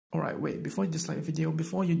Alright, wait, before you dislike the video,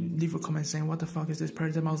 before you leave a comment saying what the fuck is this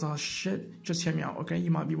Predator Malzahar shit, just hear me out, okay?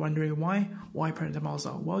 You might be wondering why Predator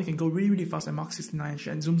Malzahar? Well, you can go really fast at Mach 69 and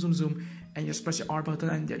shit, and zoom, and you just press your R button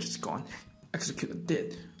and they're just gone. Executed,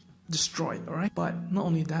 dead, destroyed, alright? But not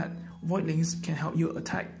only that, Voidlings can help you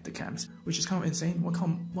attack the camps, which is kind of insane. What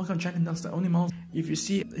kind of champion does that? Only Malzahar. If you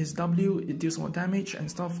see his W, it deals more damage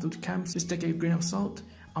and stuff to the camps, just take a grain of salt.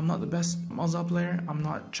 I'm not the best Malzahar player, I'm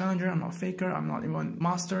not Challenger, I'm not Faker, I'm not even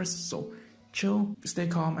Masters, so chill, stay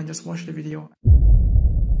calm and just watch the video.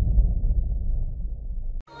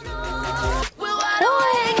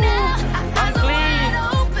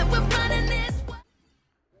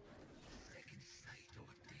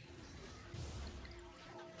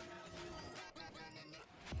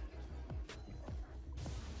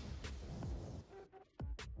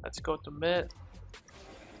 Let's go to mid.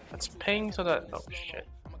 Let's ping so that. Oh shit.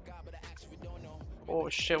 Oh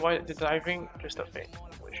shit, why the diving? Just a fake.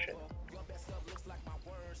 Oh shit.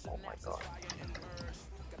 Oh my god.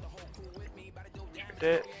 Sure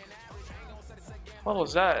did. What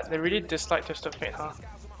was that? They really disliked just a fake, huh?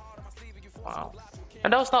 Wow.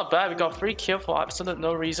 And that was not bad. We got free kill for absolute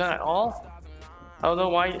no reason at all. I don't know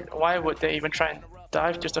why would they even try and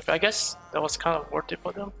dive just a fake. I guess that was kind of worth it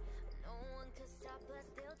for them.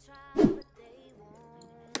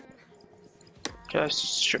 Okay, this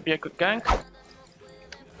should be a good gank.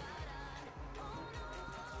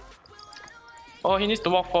 Oh, he needs to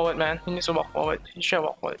walk forward, man. He needs to walk forward. He should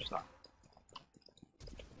walk forward just now.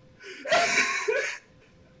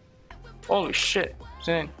 Holy shit.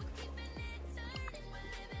 Zin.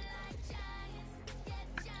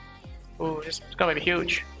 Ooh, this is gonna be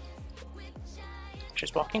huge.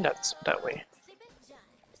 She's walking that way.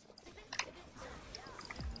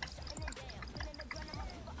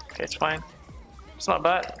 Okay, it's fine. It's not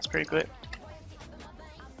bad, it's pretty good.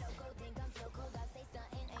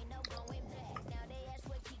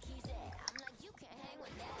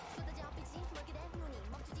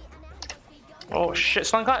 Oh shit,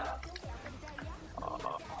 stun cut!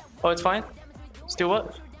 Oh, it's fine. Still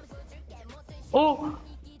what? Oh!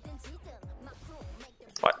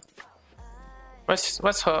 What?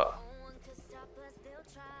 Where's her?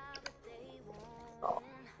 Oh.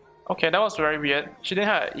 Okay, that was very weird. She didn't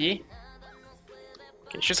have an E.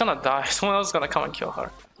 Okay, she's gonna die. Someone else is gonna come and kill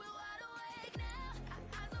her.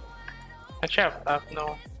 Actually, I have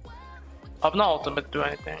no ultimate to do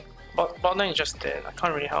anything. But then you just dead. I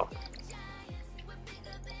can't really help.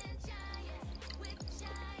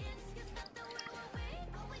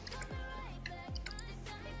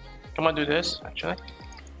 Can I do this actually?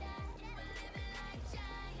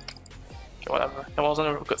 Okay, whatever. That wasn't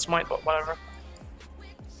a good smite, but whatever.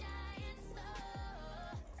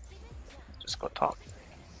 Just go top.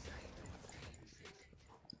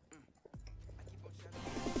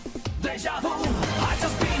 Deja vu, I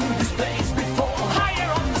just been in this place before. Higher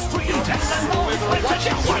on the street, and I know it's like watch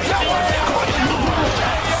out.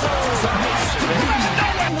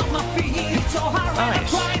 It's so hard I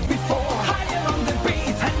tried before. Higher on the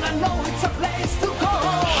beat, and I know it's a place to go.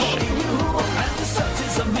 And the search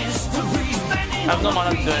is a mystery. I have no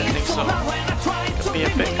mana to do anything, so it could be a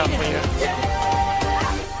big cut for you.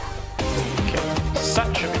 Okay,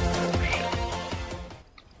 such a big shit.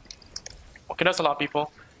 Okay, that's a lot of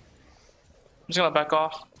people. I'm just gonna back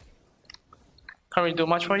off. Can't really do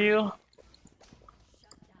much for you.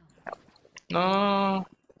 No.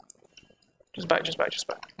 Just back.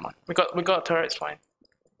 Come on. We got a turret, it's fine.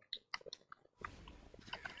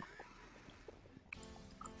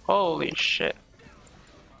 Holy shit.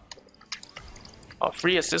 Oh,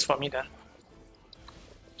 free assist for me then.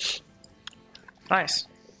 Nice.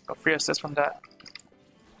 Got free assist from that.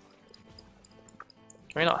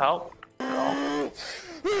 Can we not help? No.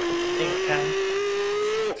 I think we can.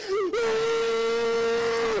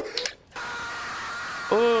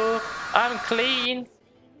 Ooh, I'm clean.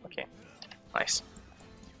 Okay, nice.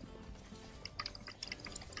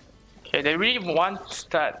 Okay, they really want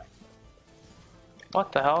that.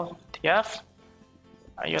 What the hell? TF?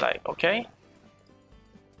 Are you like okay?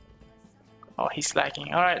 Oh, he's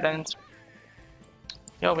lagging. Alright then.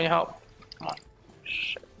 Yo, we need help. Come on.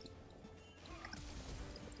 Shit.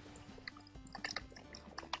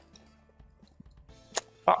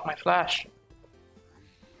 Fuck my flash.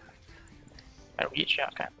 I reach, yeah,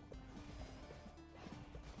 okay.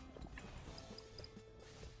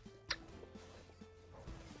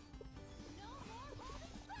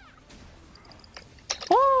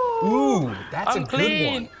 Ooh, that's I'm a clean.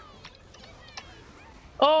 good one.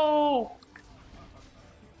 Oh!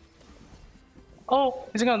 Oh,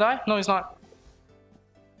 is he gonna die? No, he's not.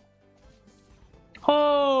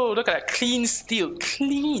 Oh, look at that clean steel,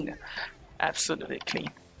 clean, absolutely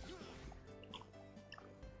clean.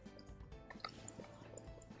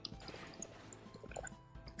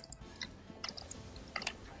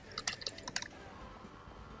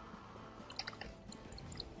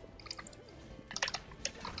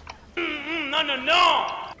 No!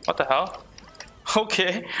 What the hell?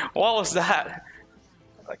 Okay, what was that?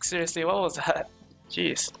 Like seriously, what was that?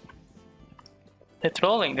 Jeez. They're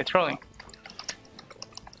trolling, they're trolling.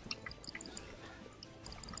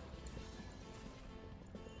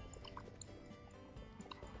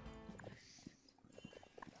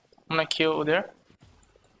 I'm gonna kill over there.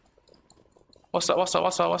 What's up, what's up,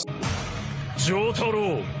 what's up, what's up? 丈太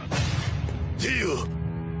郎ディオ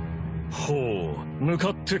ほう向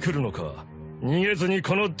かってくるのか逃げずに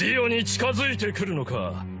このディオに近づいてくるの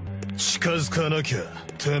か近づかなきゃ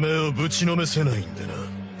てめえをぶちのめせないんでな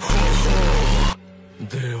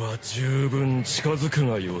では十分近づく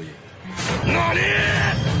がよい何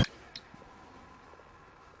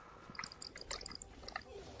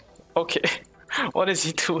Okay, what is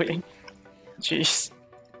he doing? Jeez.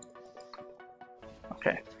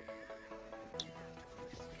 Okay.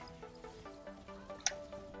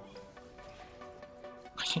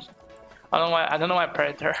 I don't know why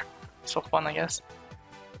Predator. So fun, I guess.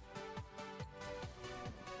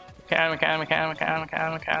 We can.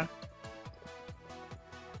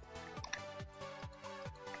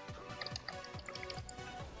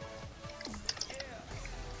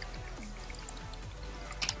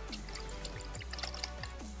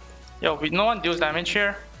 Yo, no one deals damage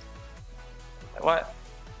here. What?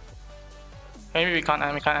 Maybe we can't.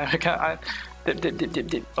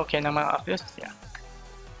 Dip. Okay, now my obvious. Yeah.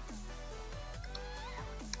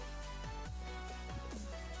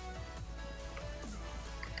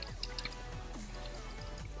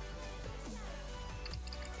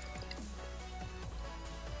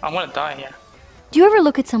 I'm gonna die here. Do you ever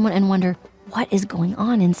look at someone and wonder what is going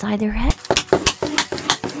on inside their head?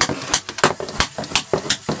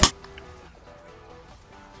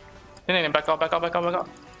 Back up.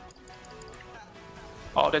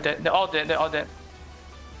 Oh, they're dead. They're all dead.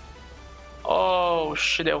 Oh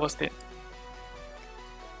shit, they almost dead.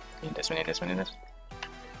 We need this.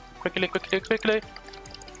 Quickly.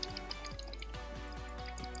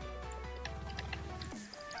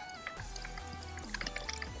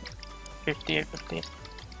 50.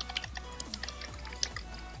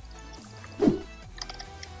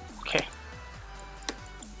 Okay.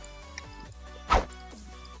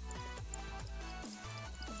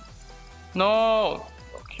 No.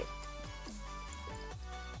 Okay.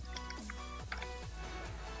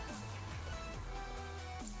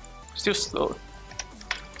 Still slow.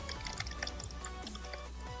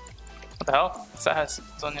 What the hell? That has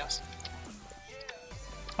Zonias.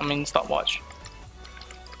 I mean, stopwatch.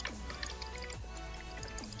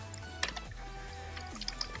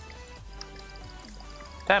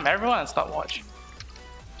 Damn, everyone stopwatch.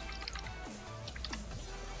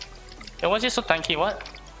 Yo, why is he so tanky? What?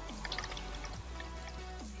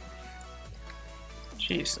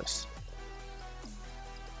 Jesus.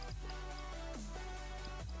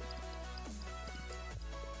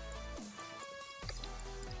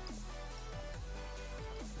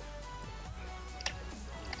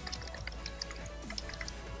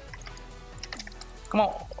 Come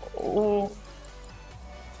on. Oh.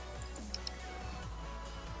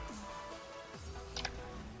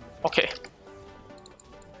 Okay.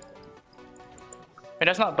 Wait,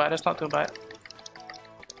 that's not bad. That's not too bad.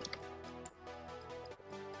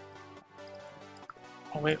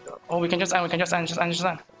 Oh wait. Oh, we can just end. Just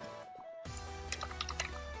end.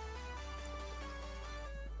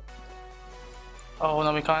 Oh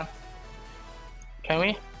no, we can't. Can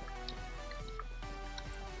we?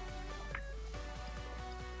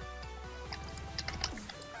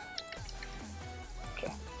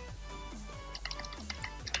 Okay.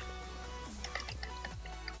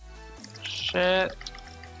 Shit.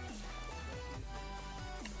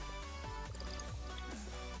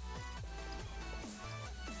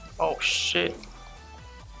 Oh shit.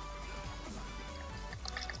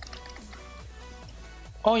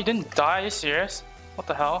 Oh, you didn't die? Are you serious? What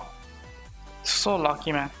the hell? So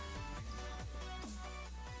lucky, man.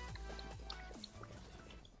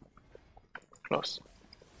 Close.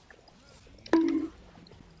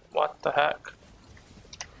 What the heck?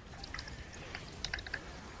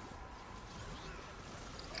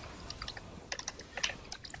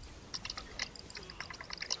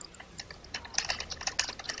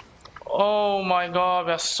 Oh my god,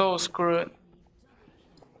 we are so screwed.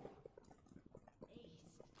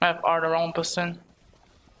 I have R the wrong person.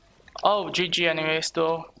 Oh, GG anyways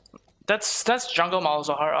though. that's Jungle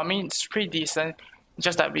Malzahar. I mean, it's pretty decent.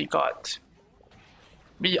 Just that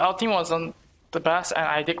our team wasn't the best, and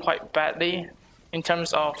I did quite badly in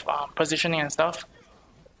terms of positioning and stuff.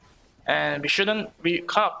 And we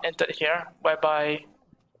kind of entered here, whereby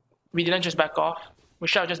we didn't just back off. We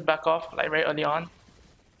should have just back off like very early on.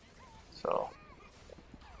 So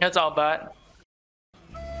that's all bad.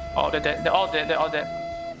 Oh, they're dead. They're all dead. They're all dead.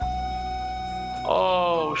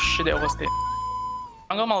 Oh shit! They almost did.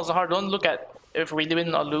 Jungle Malzahar, don't look at if we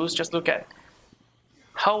win or lose. Just look at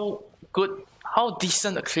how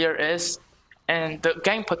decent the clear is, and the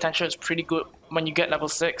gang potential is pretty good when you get level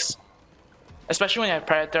 6, especially when you have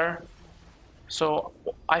Predator. So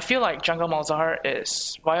I feel like Jungle Malzahar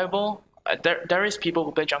is viable. There is people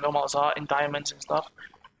who play Jungle Malzahar in diamonds and stuff,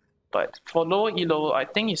 but for lower elo, I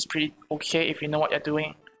think it's pretty okay if you know what you're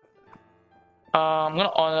doing. I'm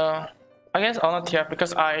gonna honor TF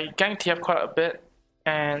because I ganked TF quite a bit,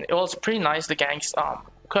 and it was pretty nice. The ganks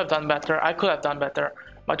could have done better. I could have done better,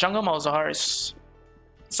 but Jungle Malzahar is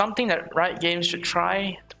something that Riot Games should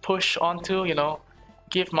try to push onto. You know,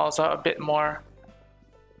 give Malzahar a bit more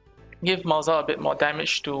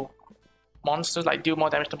damage to monsters, like deal more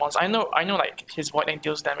damage to monsters. I know like his Void Link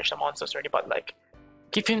deals damage to monsters already, but like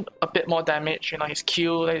give him a bit more damage. You know, his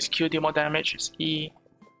Q deal more damage. His E,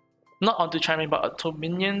 not onto champion but to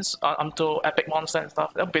minions, onto epic monster and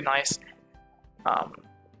stuff. That would be nice.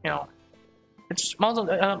 You know, it's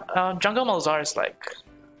Jungle Malzahar is like,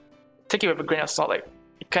 take it with a grain of salt. Like,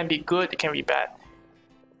 it can be good, it can be bad.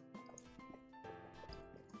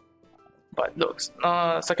 But looks,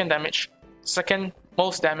 second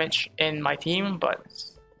most damage in my team, but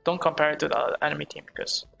don't compare it to the enemy team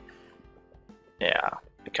because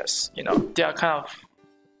you know their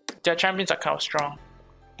champions are kind of strong.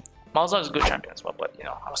 Malzahar is a good champion as well, but you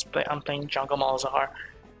know I'm playing Jungle Malzahar.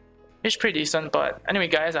 It's pretty decent, but anyway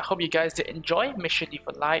guys, I hope you guys did enjoy. Make sure to leave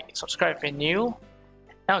a like, subscribe if you're new,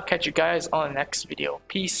 and I'll catch you guys on the next video.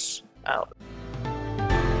 Peace out.